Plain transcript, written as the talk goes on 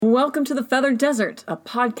Welcome to the Feathered Desert, a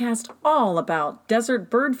podcast all about desert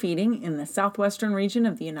bird feeding in the southwestern region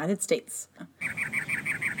of the United States.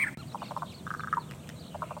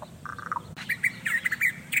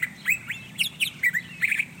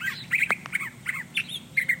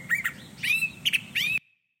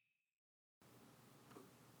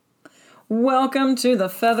 Welcome to the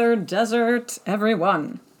Feathered Desert,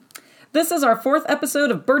 everyone. This is our fourth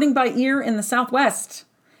episode of Birding by Ear in the Southwest.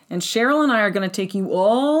 And Cheryl and I are going to take you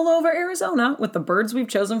all over Arizona with the birds we've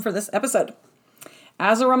chosen for this episode.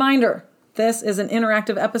 As a reminder, this is an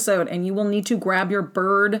interactive episode and you will need to grab your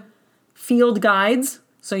bird field guides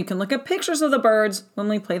so you can look at pictures of the birds when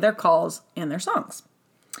we play their calls and their songs.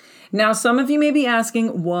 Now, some of you may be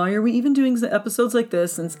asking, why are we even doing episodes like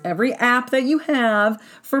this since every app that you have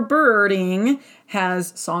for birding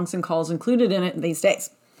has songs and calls included in it these days?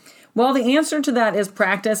 Well, the answer to that is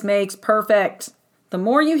practice makes perfect. The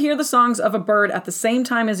more you hear the songs of a bird at the same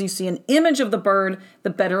time as you see an image of the bird, the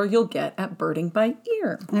better you'll get at birding by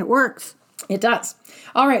ear. And it works. It does.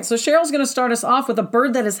 All right, so Cheryl's going to start us off with a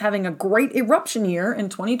bird that is having a great eruption year in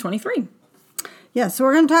 2023. Yeah, so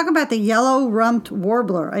we're going to talk about the yellow-rumped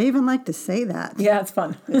warbler. I even like to say that. Yeah, it's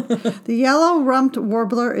fun. The yellow-rumped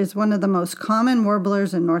warbler is one of the most common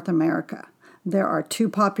warblers in North America. There are two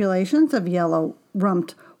populations of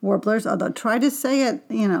yellow-rumped warblers, although try to say it,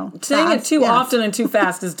 Saying fast. it too often and too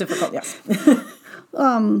fast is difficult, yes.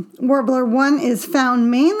 Warbler one is found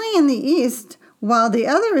mainly in the east, while the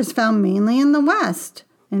other is found mainly in the west.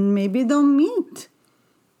 And maybe they'll meet,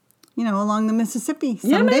 along the Mississippi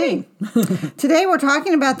someday. Yeah, Today we're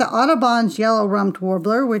talking about the Audubon's yellow-rumped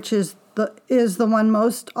warbler, which is the one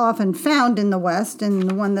most often found in the west and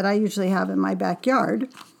the one that I usually have in my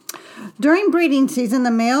backyard. During breeding season, the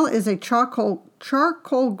male is a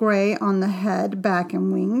charcoal gray on the head, back,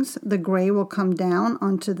 and wings. The gray will come down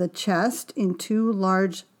onto the chest in two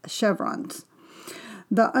large chevrons.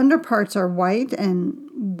 The underparts are white, and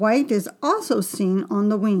white is also seen on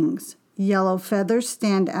the wings. Yellow feathers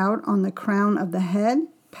stand out on the crown of the head,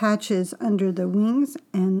 patches under the wings,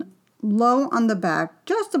 and low on the back,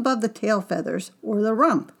 just above the tail feathers or the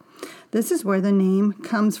rump. This is where the name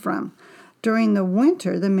comes from. During the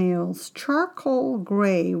winter, the male's charcoal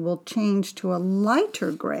gray will change to a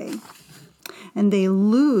lighter gray, and they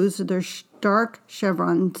lose their dark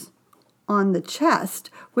chevrons on the chest,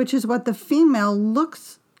 which is what the female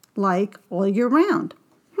looks like all year round.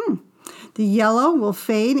 The yellow will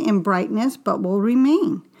fade in brightness but will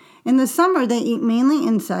remain. In the summer, they eat mainly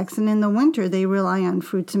insects, and in the winter, they rely on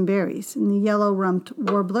fruits and berries. And the yellow-rumped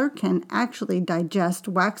warbler can actually digest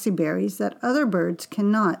waxy berries that other birds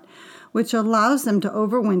cannot, which allows them to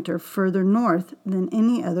overwinter further north than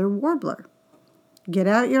any other warbler. Get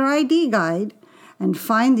out your ID guide and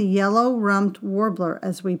find the yellow-rumped warbler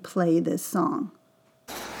as we play this song.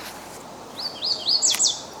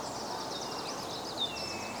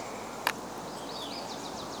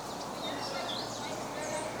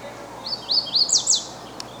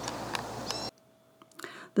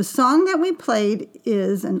 The song that we played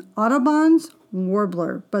is an Audubon's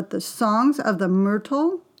warbler, but the songs of the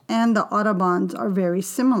myrtle and the Audubons are very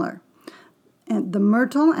similar. And the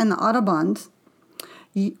myrtle and the Audubons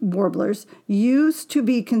warblers used to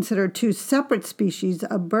be considered two separate species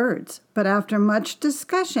of birds, but after much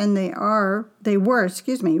discussion, they were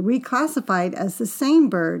reclassified as the same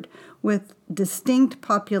bird with distinct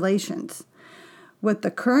populations. With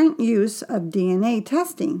the current use of DNA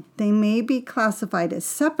testing, they may be classified as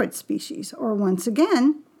separate species, or once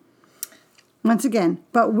again,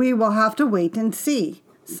 but we will have to wait and see.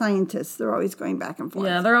 Scientists, they're always going back and forth.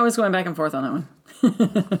 Yeah, they're always going back and forth on that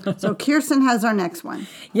one. So Kirsten has our next one.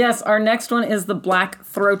 Yes, our next one is the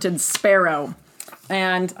black-throated sparrow.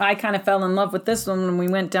 And I kind of fell in love with this one when we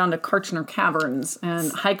went down to Kartchner Caverns and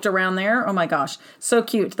hiked around there. Oh my gosh, so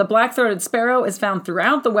cute. The black-throated sparrow is found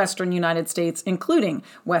throughout the western United States, including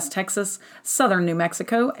West Texas, southern New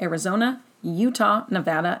Mexico, Arizona, Utah,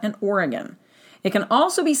 Nevada, and Oregon. It can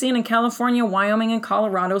also be seen in California, Wyoming, and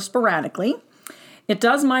Colorado sporadically. It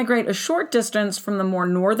does migrate a short distance from the more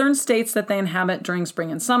northern states that they inhabit during spring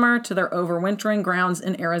and summer to their overwintering grounds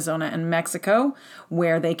in Arizona and Mexico,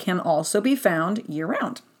 where they can also be found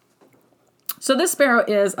year-round. So this sparrow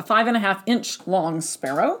is a 5.5-inch long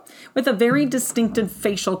sparrow with a very distinctive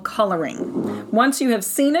facial coloring. Once you have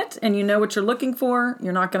seen it and you know what you're looking for,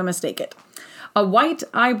 you're not going to mistake it. A white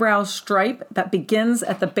eyebrow stripe that begins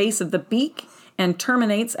at the base of the beak and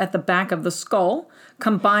terminates at the back of the skull,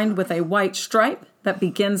 combined with a white stripe that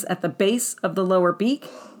begins at the base of the lower beak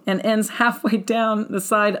and ends halfway down the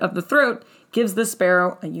side of the throat, gives the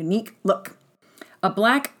sparrow a unique look. A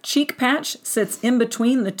black cheek patch sits in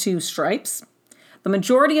between the two stripes. The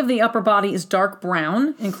majority of the upper body is dark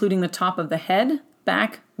brown, including the top of the head,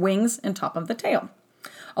 back, wings, and top of the tail.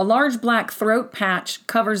 A large black throat patch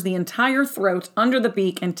covers the entire throat under the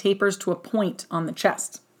beak and tapers to a point on the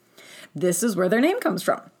chest. This is where their name comes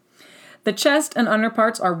from. The chest and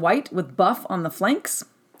underparts are white with buff on the flanks.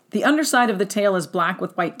 The underside of the tail is black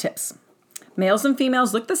with white tips. Males and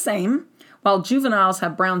females look the same, while juveniles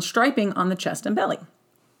have brown striping on the chest and belly.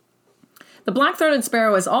 The black-throated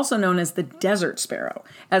sparrow is also known as the desert sparrow,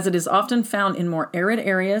 as it is often found in more arid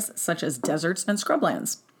areas such as deserts and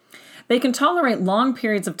scrublands. They can tolerate long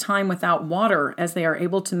periods of time without water as they are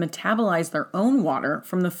able to metabolize their own water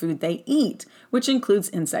from the food they eat, which includes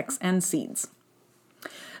insects and seeds.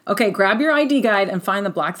 Okay, grab your ID guide and find the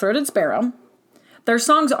black-throated sparrow. Their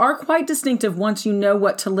songs are quite distinctive once you know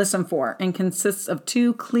what to listen for and consists of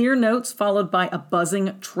 2 clear notes followed by a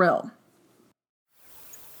buzzing trill.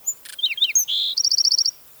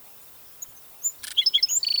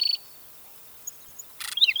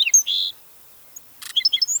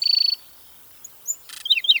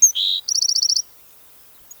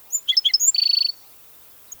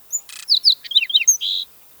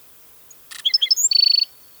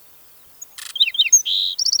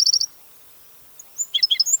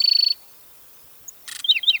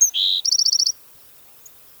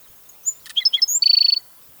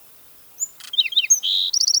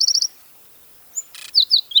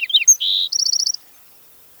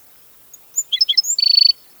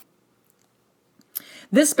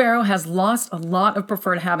 This sparrow has lost a lot of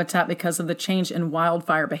preferred habitat because of the change in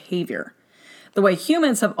wildfire behavior. The way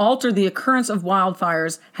humans have altered the occurrence of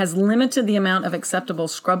wildfires has limited the amount of acceptable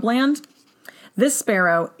scrubland. This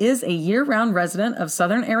sparrow is a year-round resident of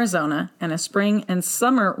southern Arizona and a spring and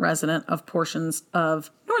summer resident of portions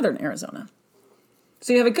of northern Arizona.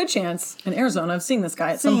 So you have a good chance in Arizona of seeing this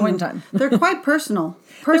guy at some point in time. They're quite personable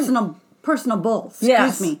bulls.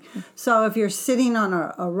 Yes. Excuse me. So if you're sitting on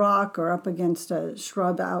a rock or up against a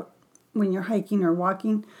shrub out when you're hiking or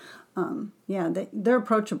walking, they're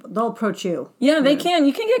approachable. They'll approach you. Yeah, they can.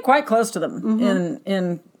 You can get quite close to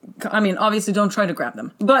them. I mean, obviously don't try to grab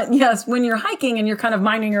them. But yes, when you're hiking and you're kind of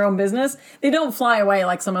minding your own business, they don't fly away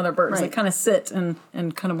like some other birds. Right. They kind of sit and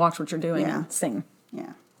kind of watch what you're doing and sing.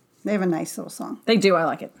 Yeah. They have a nice little song. They do. I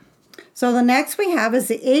like it. So the next we have is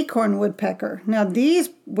the acorn woodpecker. Now these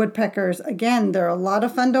woodpeckers, again, they're a lot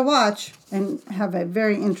of fun to watch and have a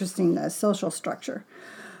very interesting social structure.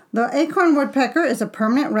 The acorn woodpecker is a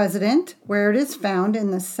permanent resident where it is found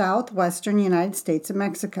in the southwestern United States and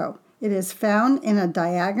Mexico. It is found in a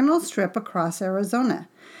diagonal strip across Arizona,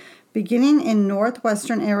 beginning in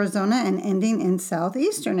northwestern Arizona and ending in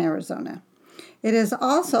southeastern Arizona. It is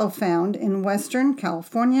also found in western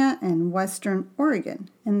California and western Oregon,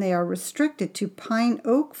 and they are restricted to pine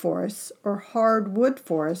oak forests or hardwood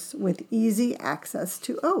forests with easy access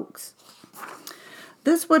to oaks.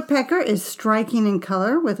 This woodpecker is striking in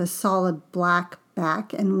color with a solid black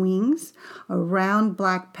back and wings, a round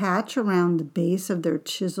black patch around the base of their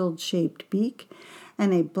chiseled shaped beak,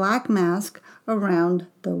 and a black mask around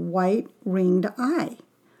the white ringed eye.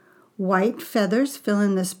 White feathers fill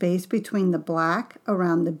in the space between the black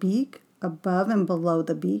around the beak, above and below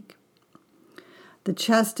the beak. The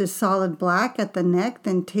chest is solid black at the neck,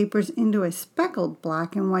 then tapers into a speckled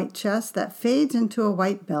black and white chest that fades into a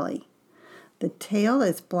white belly. The tail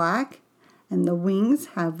is black, and the wings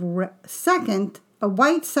have white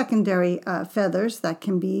secondary feathers that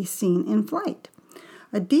can be seen in flight.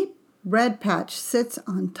 A deep red patch sits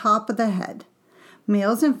on top of the head.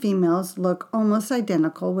 Males and females look almost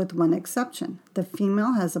identical with one exception. The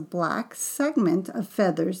female has a black segment of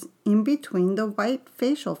feathers in between the white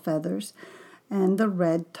facial feathers and the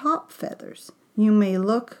red top feathers. You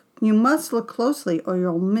must look closely or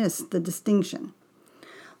you'll miss the distinction.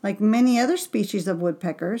 Like many other species of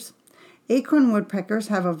woodpeckers, acorn woodpeckers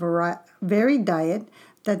have a varied diet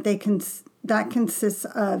that consists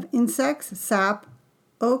of insects, sap,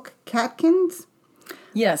 oak catkins.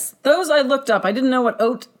 Yes, those I looked up. I didn't know what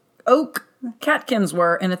oak catkins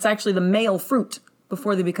were, and it's actually the male fruit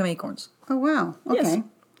before they become acorns. Oh, wow. Okay. Yes.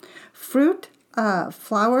 Fruit,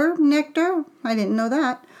 flower nectar, I didn't know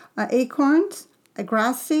that, acorns,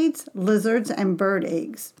 grass seeds, lizards, and bird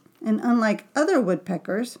eggs. And unlike other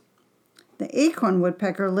woodpeckers, the acorn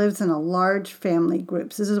woodpecker lives in a large family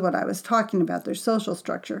groups. This is what I was talking about, their social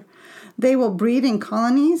structure. They will breed in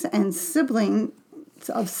colonies, and siblings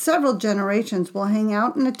of several generations will hang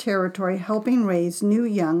out in a territory helping raise new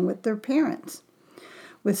young with their parents.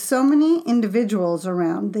 With so many individuals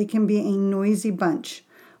around, they can be a noisy bunch.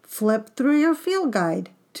 Flip through your field guide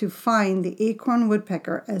to find the acorn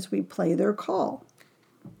woodpecker as we play their call.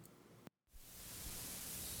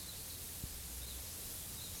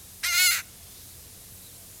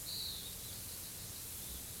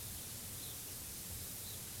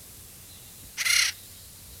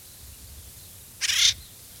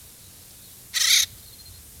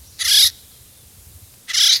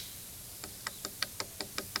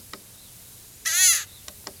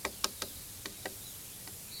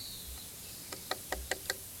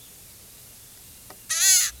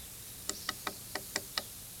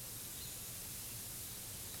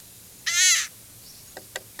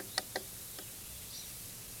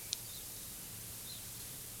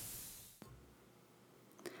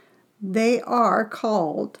 They are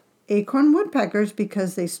called acorn woodpeckers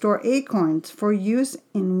because they store acorns for use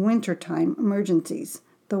in wintertime emergencies.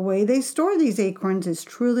 The way they store these acorns is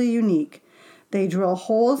truly unique. They drill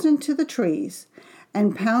holes into the trees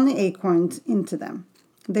and pound the acorns into them.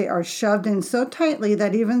 They are shoved in so tightly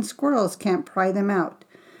that even squirrels can't pry them out.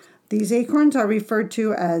 These acorns are referred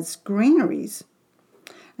to as granaries,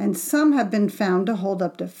 and some have been found to hold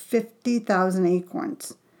up to 50,000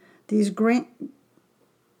 acorns. These granaries.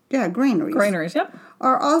 Granaries, yep.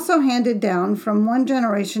 Are also handed down from one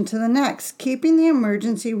generation to the next, keeping the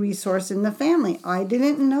emergency resource in the family. I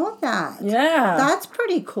didn't know that. Yeah. That's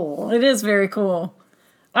pretty cool. It is very cool.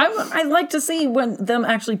 I like to see them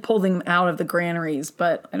actually pull them out of the granaries,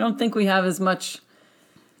 but I don't think we have as much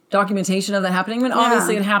documentation of that happening. I mean,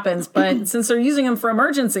 obviously it happens, but since they're using them for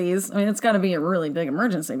emergencies, I mean, it's got to be a really big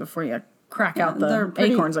emergency before you crack out the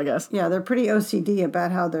acorns, I guess. Yeah, they're pretty OCD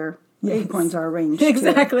about how their acorns are arranged.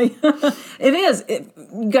 Exactly. It is.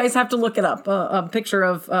 You guys have to look it up, a picture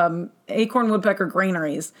of acorn woodpecker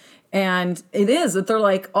granaries. And it is that they're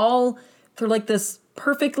like this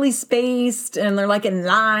perfectly spaced, and they're like in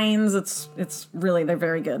lines. It's really, they're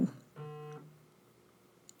very good.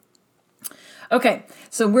 Okay,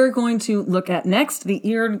 so we're going to look at next the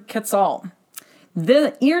eared quetzal.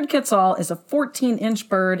 The eared quetzal is a 14-inch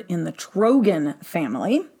bird in the trogon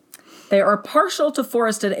family. They are partial to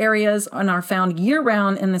forested areas and are found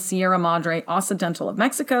year-round in the Sierra Madre Occidental of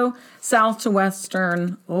Mexico, south to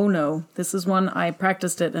western, oh no, this is one, I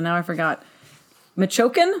practiced it and now I forgot,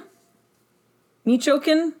 Michoacan?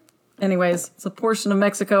 Anyways, it's a portion of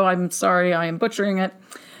Mexico. I'm sorry, I am butchering it.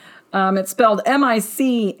 It's spelled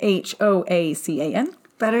Michoacan.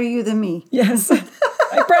 Better you than me. Yes.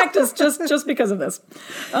 I practiced just because of this.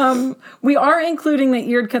 We are including the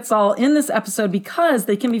eared quetzal in this episode because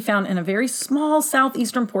they can be found in a very small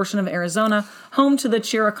southeastern portion of Arizona, home to the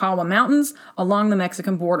Chiricahua Mountains along the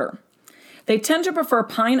Mexican border. They tend to prefer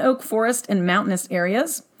pine oak forest and mountainous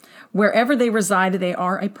areas. Wherever they reside, they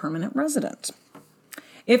are a permanent resident.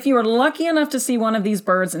 If you are lucky enough to see one of these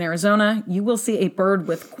birds in Arizona, you will see a bird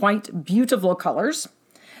with quite beautiful colors.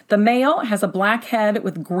 The male has a black head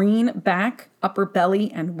with green back, upper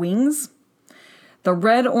belly, and wings. The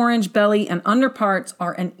red-orange belly and underparts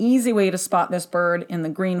are an easy way to spot this bird in the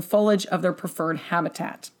green foliage of their preferred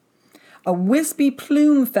habitat. A wispy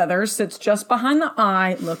plume feather sits just behind the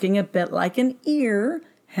eye, looking a bit like an ear,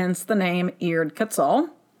 hence the name eared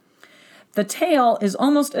quetzal. The tail is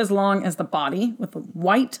almost as long as the body, with a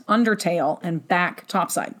white undertail and back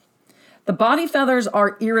topside. The body feathers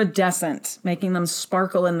are iridescent, making them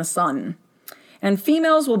sparkle in the sun. And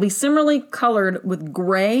females will be similarly colored with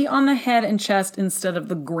gray on the head and chest instead of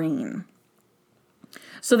the green.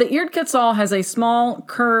 So the eared quetzal has a small,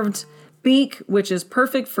 curved beak, which is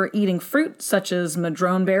perfect for eating fruit, such as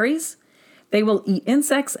madrone berries. They will eat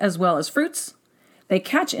insects as well as fruits. They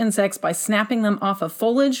catch insects by snapping them off of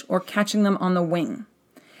foliage or catching them on the wing.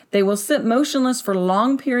 They will sit motionless for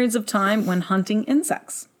long periods of time when hunting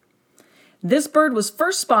insects. This bird was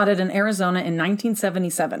first spotted in Arizona in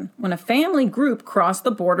 1977 when a family group crossed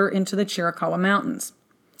the border into the Chiricahua Mountains.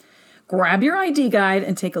 Grab your ID guide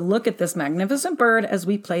and take a look at this magnificent bird as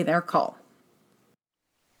we play their call.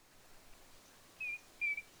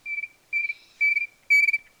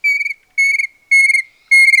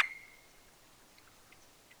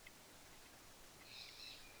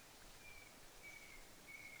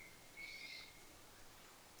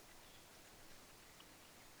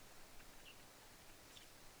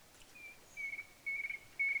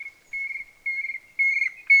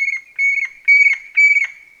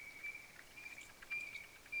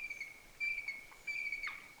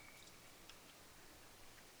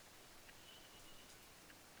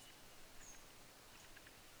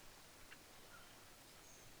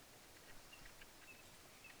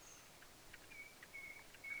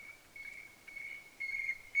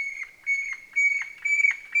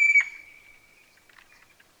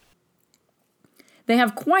 They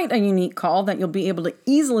have quite a unique call that you'll be able to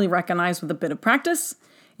easily recognize with a bit of practice.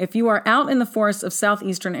 If you are out in the forests of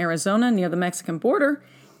southeastern Arizona near the Mexican border,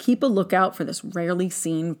 keep a lookout for this rarely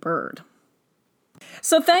seen bird.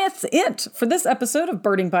 So that's it for this episode of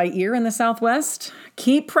Birding by Ear in the Southwest.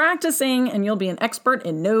 Keep practicing and you'll be an expert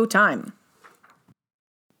in no time.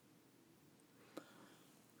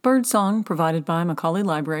 Birdsong provided by Macaulay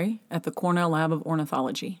Library at the Cornell Lab of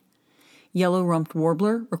Ornithology. Yellow-rumped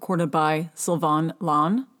warbler, recorded by Sylvain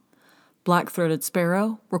Lan. Black-throated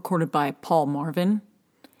sparrow, recorded by Paul Marvin.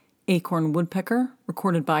 Acorn woodpecker,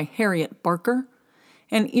 recorded by Harriet Barker.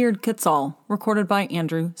 And eared quetzal, recorded by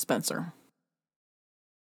Andrew Spencer.